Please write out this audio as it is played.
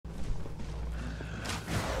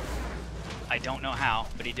I don't know how,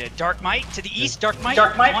 but he did. Dark Might to the east. Dark Might.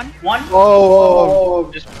 One.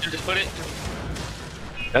 Oh. Just put it.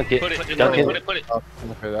 Dunk it. Put it. Put it. Oh,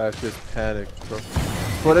 okay, that's just panic, bro.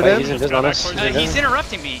 Put it in. He's on us. He's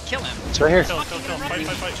interrupting me. Kill him. It's right here. Kill him.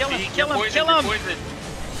 Kill him. Poison, Kill him. Poison.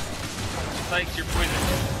 Sykes, you're poisoned.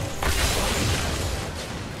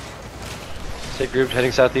 Stay grouped,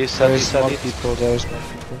 heading southeast, southeast. There's more people.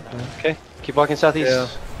 Okay, keep walking southeast. Yeah.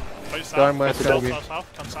 Dark Might's gotta be.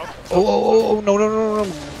 Oh, no.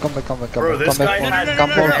 Come back. Bro, this guy had-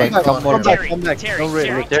 Come more back. Come back. Terry, Don't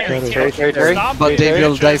raid. Terry. But they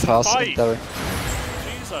will die fast, Terry.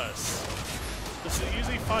 Jesus. This is an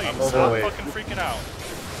easy fight. I'm Stop overweight. fucking freaking out.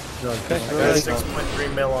 Okay. I got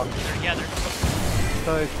 6.3 mil on. They're together.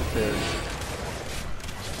 Nice to Terry.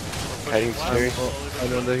 Heading to Terry. I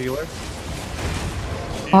know the healer.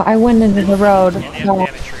 I went into the road. And they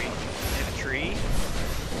have a tree. They have a tree.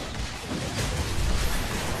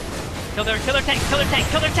 Kill their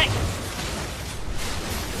tank.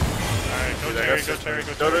 Alright, go Terry.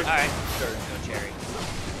 Alright.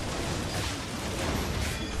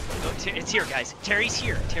 Go Terry. It's here, guys. Terry's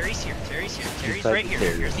here. Terry's right here.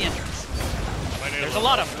 Here's the entrance. There's a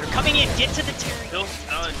lot of them. They're coming in. Get to the Terry. Still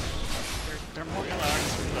none. They're more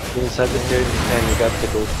guards. Get inside the Terry and you got the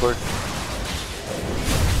gold for.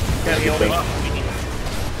 Gotta heal him up.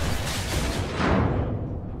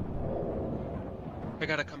 I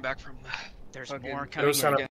gotta come back from. There's Fucking more There was coming in. some